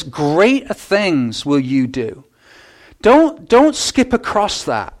says, greater things will you do. Don't skip across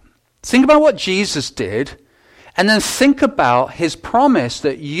that. Think about what Jesus did, and then think about his promise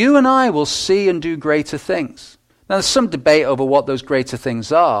that you and I will see and do greater things. Now, there's some debate over what those greater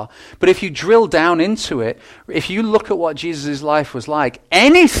things are, but if you drill down into it, if you look at what Jesus' life was like,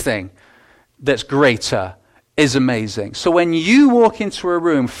 anything that's greater is amazing. So when you walk into a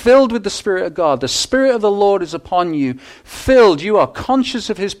room filled with the Spirit of God, the Spirit of the Lord is upon you, filled, you are conscious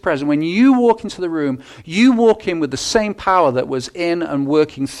of his presence. When you walk into the room, you walk in with the same power that was in and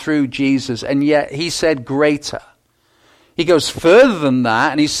working through Jesus, and yet he said greater. He goes further than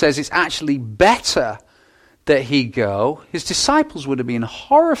that, and he says it's actually better that he go. His disciples would have been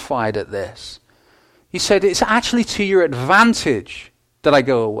horrified at this. He said, it's actually to your advantage that I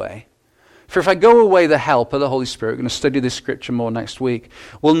go away. For if I go away, the helper, the Holy Spirit, we're going to study this scripture more next week,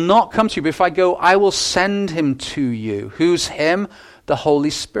 will not come to you. But if I go, I will send him to you. Who's him? The Holy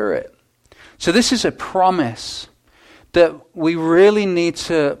Spirit. So this is a promise that we really need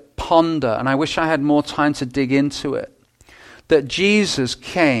to ponder. And I wish I had more time to dig into it. That Jesus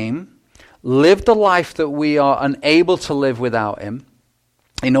came, lived the life that we are unable to live without him,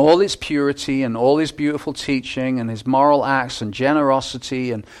 in all its purity and all his beautiful teaching and his moral acts and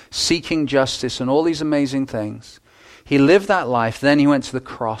generosity and seeking justice and all these amazing things. He lived that life, then he went to the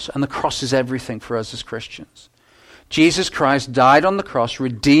cross, and the cross is everything for us as Christians. Jesus Christ died on the cross,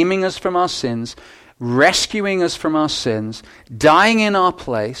 redeeming us from our sins, rescuing us from our sins, dying in our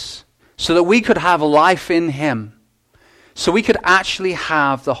place so that we could have life in him. So we could actually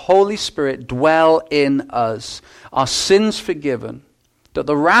have the Holy Spirit dwell in us, our sins forgiven, that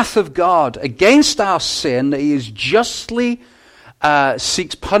the wrath of God against our sin that he is justly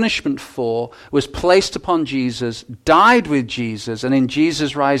seeks punishment for was placed upon Jesus, died with Jesus, and in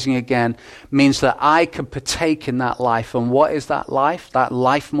Jesus rising again means that I could partake in that life. And what is that life? That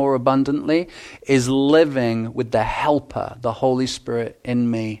life more abundantly is living with the helper, the Holy Spirit in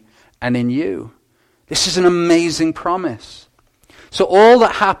me and in you. This is an amazing promise. So all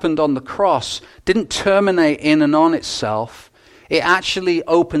that happened on the cross didn't terminate in and on itself. It actually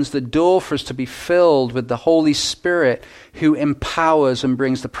opens the door for us to be filled with the Holy Spirit who empowers and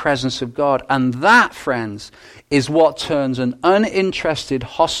brings the presence of God. And that, friends, is what turns an uninterested,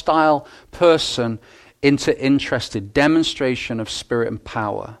 hostile person into interested. Demonstration of spirit and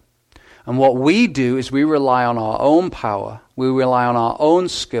power. And what we do is we rely on our own power. We rely on our own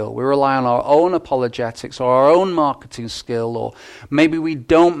skill. We rely on our own apologetics or our own marketing skill. Or maybe we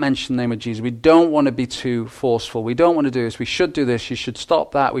don't mention the name of Jesus. We don't want to be too forceful. We don't want to do this. We should do this. You should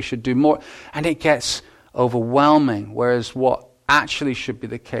stop that. We should do more. And it gets overwhelming. Whereas what actually should be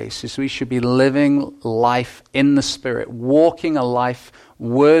the case is we should be living life in the Spirit, walking a life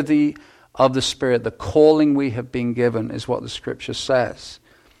worthy of the Spirit. The calling we have been given is what the Scripture says.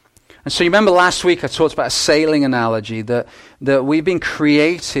 And so you remember last week I talked about a sailing analogy, that we've been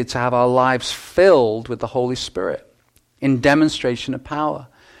created to have our lives filled with the Holy Spirit in demonstration of power.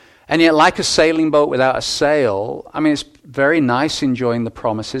 And yet, like a sailing boat without a sail, I mean, it's very nice enjoying the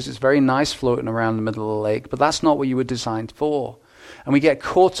promises. It's very nice floating around the middle of the lake, but that's not what you were designed for. And we get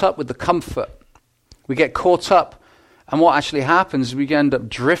caught up with the comfort. We get caught up, and what actually happens is we end up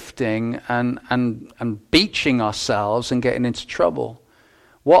drifting and beaching ourselves and getting into trouble.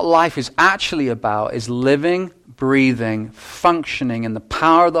 What life is actually about is living, breathing, functioning in the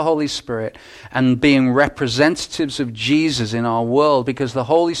power of the Holy Spirit and being representatives of Jesus in our world, because the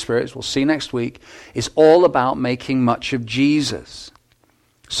Holy Spirit, as we'll see next week, is all about making much of Jesus.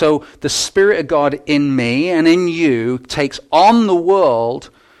 So the Spirit of God in me and in you takes on the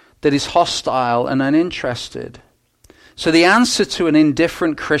world that is hostile and uninterested. So the answer to an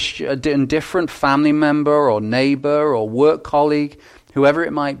indifferent Christian, an indifferent family member or neighbor or work colleague, whoever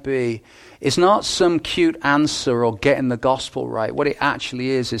it might be, is not some cute answer or getting the gospel right. What it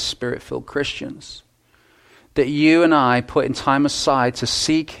actually is Spirit-filled Christians. that you and I put in time aside to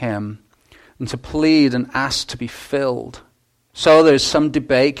seek him and to plead and ask to be filled. So there's some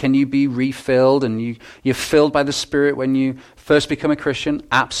debate, can you be refilled? And you're filled by the Spirit when you first become a Christian?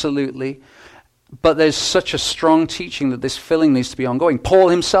 Absolutely. But there's such a strong teaching that this filling needs to be ongoing. Paul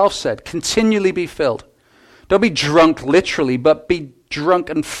himself said, continually be filled. Don't be drunk literally, but be drunk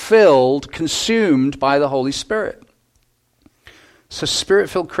and filled, consumed by the Holy Spirit. So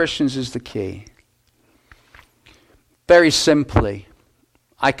Spirit-filled Christians is the key. Very simply,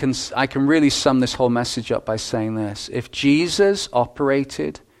 I can really sum this whole message up by saying this. If Jesus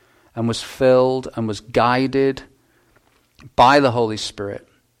operated and was filled and was guided by the Holy Spirit,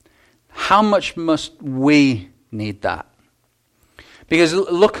 how much must we need that? Because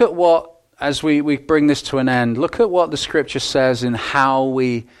look at what, as we bring this to an end, look at what the Scripture says in how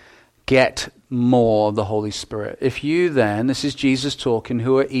we get more of the Holy Spirit. If you then, this is Jesus talking,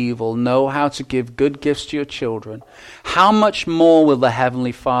 who are evil, know how to give good gifts to your children, how much more will the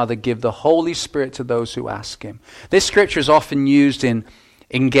Heavenly Father give the Holy Spirit to those who ask him? This scripture is often used in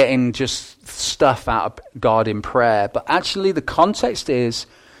getting just stuff out of God in prayer, but actually the context is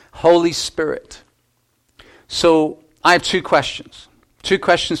Holy Spirit. So I have two questions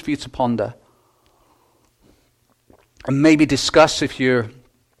for you to ponder and maybe discuss if you're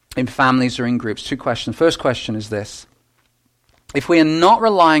in families or in groups. Two questions. First question is this. If we are not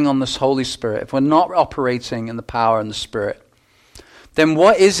relying on this Holy Spirit, if we're not operating in the power and the Spirit, then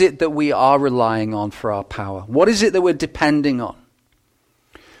what is it that we are relying on for our power? What is it that we're depending on?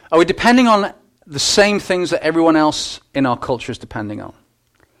 Are we depending on the same things that everyone else in our culture is depending on?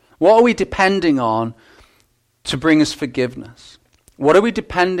 What are we depending on to bring us forgiveness? What are we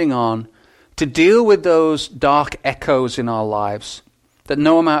depending on to deal with those dark echoes in our lives that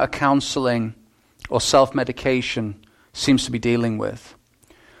no amount of counseling or self-medication seems to be dealing with?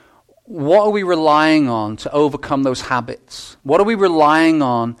 What are we relying on to overcome those habits? What are we relying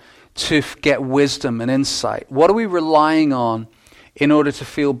on to get wisdom and insight? What are we relying on in order to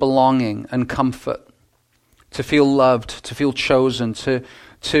feel belonging and comfort, to feel loved, to feel chosen, to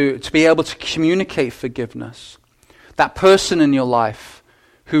be able to communicate forgiveness? That person in your life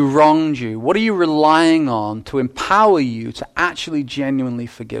who wronged you, what are you relying on to empower you to actually genuinely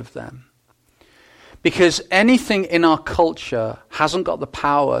forgive them? Because anything in our culture hasn't got the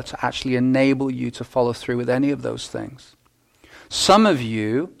power to actually enable you to follow through with any of those things. Some of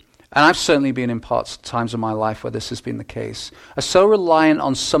you, and I've certainly been in times of my life where this has been the case, are so reliant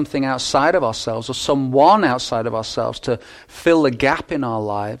on something outside of ourselves or someone outside of ourselves to fill the gap in our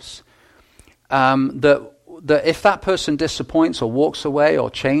lives, that if that person disappoints or walks away or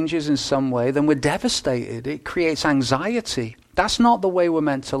changes in some way, then we're devastated. It creates anxiety. That's not the way we're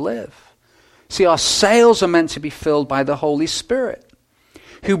meant to live. See, our sails are meant to be filled by the Holy Spirit,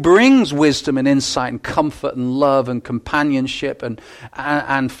 who brings wisdom and insight and comfort and love and companionship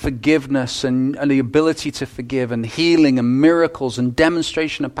and forgiveness and the ability to forgive and healing and miracles and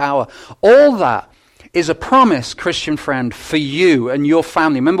demonstration of power. All that is a promise, Christian friend, for you and your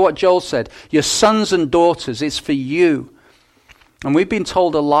family. Remember what Joel said, your sons and daughters, it's for you. And we've been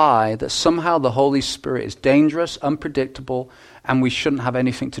told a lie that somehow the Holy Spirit is dangerous, unpredictable, and we shouldn't have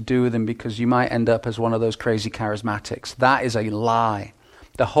anything to do with him because you might end up as one of those crazy charismatics. That is a lie.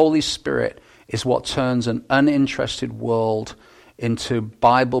 The Holy Spirit is what turns an uninterested world into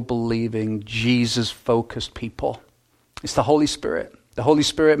Bible-believing, Jesus-focused people. It's the Holy Spirit. The Holy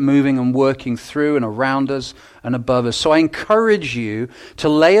Spirit moving and working through and around us and above us. So I encourage you to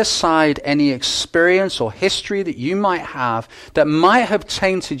lay aside any experience or history that you might have that might have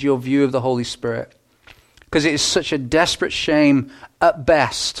tainted your view of the Holy Spirit. Because it is such a desperate shame at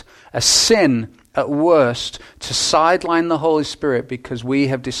best, a sin at worst, to sideline the Holy Spirit because we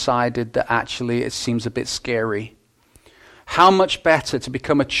have decided that actually it seems a bit scary. How much better to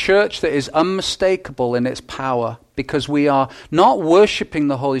become a church that is unmistakable in its power, because we are not worshiping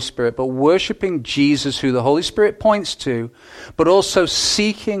the Holy Spirit, but worshiping Jesus, who the Holy Spirit points to, but also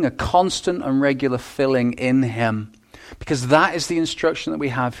seeking a constant and regular filling in him. Because that is the instruction that we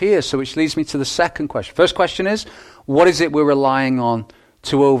have here. So which leads me to the second question. First question is, what is it we're relying on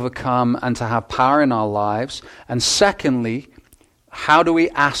to overcome and to have power in our lives? And secondly, how do we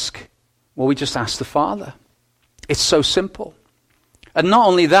ask? Well, we just ask the Father. It's so simple. And not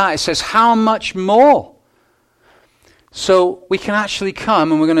only that, it says, how much more? So we can actually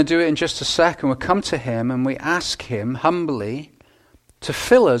come, and we're going to do it in just a second. We'll come to him and we ask him humbly to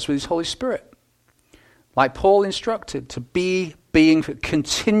fill us with his Holy Spirit. Like Paul instructed, to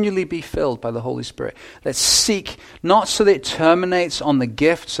continually be filled by the Holy Spirit. Let's seek, not so that it terminates on the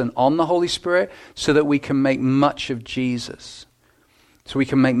gifts and on the Holy Spirit, so that we can make much of Jesus. so we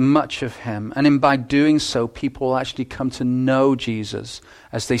can make much of him. And by doing so, people will actually come to know Jesus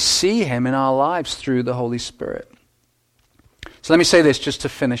as they see him in our lives through the Holy Spirit. So let me say this just to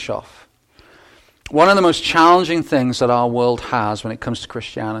finish off. One of the most challenging things that our world has when it comes to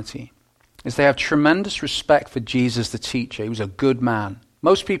Christianity is they have tremendous respect for Jesus the teacher. He was a good man.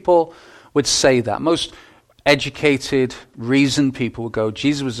 Most people would say that. Most educated, reasoned people would go,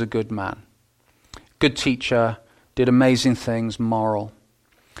 Jesus was a good man, good teacher, did amazing things, moral.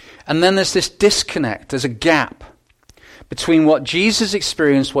 And then there's this disconnect, there's a gap between what Jesus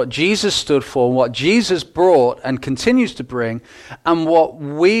experienced, what Jesus stood for, what Jesus brought and continues to bring, and what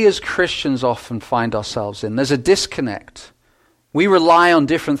we as Christians often find ourselves in. There's a disconnect. We rely on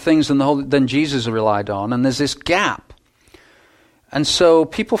different things than Jesus relied on, and there's this gap. And so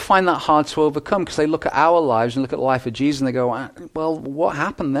people find that hard to overcome because they look at our lives and look at the life of Jesus and they go, well, what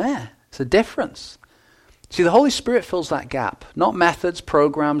happened there? It's a difference. See, the Holy Spirit fills that gap. Not methods,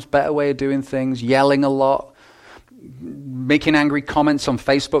 programs, better way of doing things, yelling a lot, making angry comments on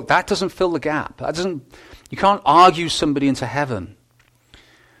Facebook. That doesn't fill the gap. You can't argue somebody into heaven.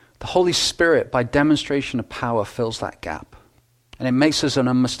 The Holy Spirit, by demonstration of power, fills that gap. And it makes us an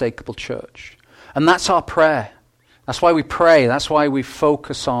unmistakable church. And that's our prayer. That's why we pray. That's why we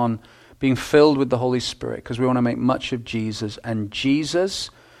focus on being filled with the Holy Spirit, because we want to make much of Jesus. And Jesus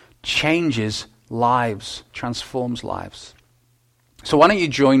changes lives, transforms lives. So why don't you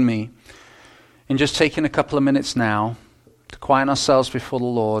join me in just taking a couple of minutes now to quieten ourselves before the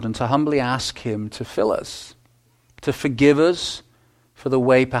Lord and to humbly ask him to fill us, to forgive us for the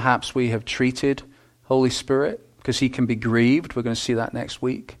way perhaps we have treated Holy Spirit, because he can be grieved. We're going to see that next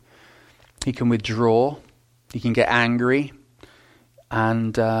week. He can withdraw. He can get angry.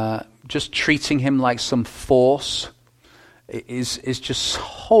 And just treating him like some force is just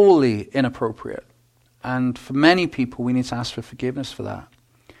wholly inappropriate. And for many people, we need to ask for forgiveness for that.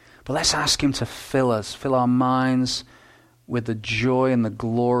 But let's ask him to fill us, fill our minds with the joy and the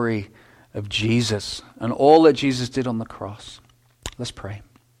glory of Jesus and all that Jesus did on the cross. Let's pray.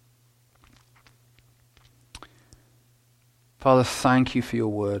 Father, thank you for your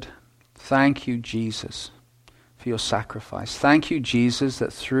word. Thank you, Jesus, for your sacrifice. Thank you, Jesus,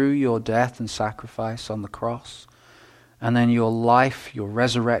 that through your death and sacrifice on the cross, and then your life, your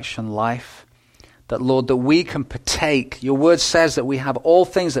resurrection life, that, Lord, that we can partake. Your word says that we have all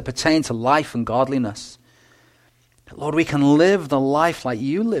things that pertain to life and godliness. That, Lord, we can live the life like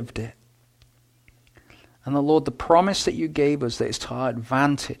you lived it. And the Lord, the promise that you gave us, that it's to our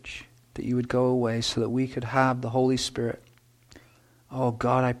advantage that you would go away so that we could have the Holy Spirit. Oh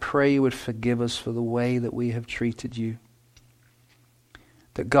God, I pray you would forgive us for the way that we have treated you.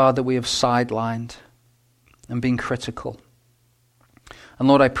 That God, that we have sidelined and been critical. And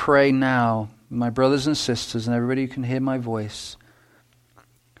Lord, I pray now, my brothers and sisters and everybody who can hear my voice,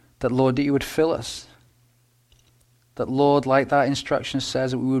 that Lord, that you would fill us. That Lord, like that instruction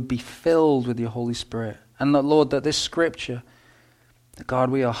says, that we would be filled with your Holy Spirit. And that Lord, that this scripture, that God,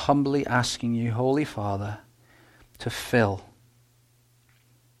 we are humbly asking you, Holy Father, to fill.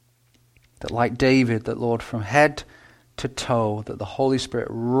 That like David, that Lord, from head to toe, that the Holy Spirit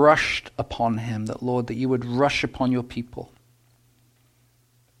rushed upon him, that Lord, that you would rush upon your people.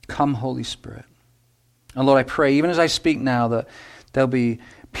 Come, Holy Spirit. And Lord, I pray, even as I speak now, that there'll be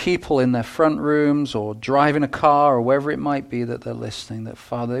people in their front rooms or driving a car or wherever it might be that they're listening, that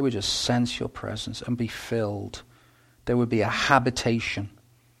Father, they would just sense your presence and be filled. There would be a habitation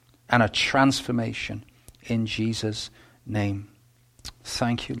and a transformation in Jesus' name.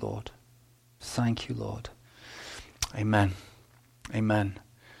 Thank you, Lord. Thank you, Lord. Amen. Amen.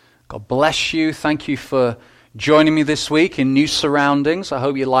 God bless you. Thank you for joining me this week in new surroundings. I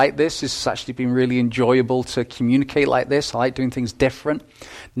hope you like this. This has actually been really enjoyable to communicate like this. I like doing things different.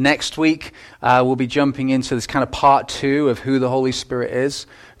 Next week, we'll be jumping into this kind of part 2 of who the Holy Spirit is.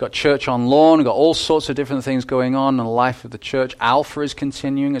 We've got Church on Lawn. We've got all sorts of different things going on in the life of the church. Alpha is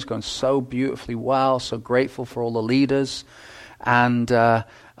continuing. It's going so beautifully well. So grateful for all the leaders. And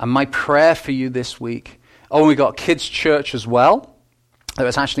my prayer for you this week. Oh, and we've got Kids Church as well. That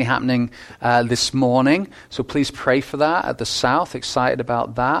was actually happening this morning. So please pray for that at the South. Excited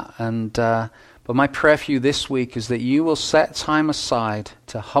about that. And but my prayer for you this week is that you will set time aside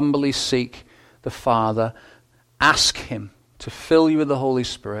to humbly seek the Father. Ask him to fill you with the Holy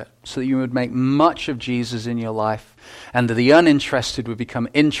Spirit so that you would make much of Jesus in your life. And that the uninterested would become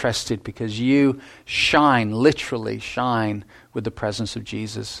interested because you shine, literally shine, with the presence of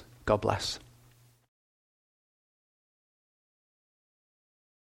Jesus. God bless.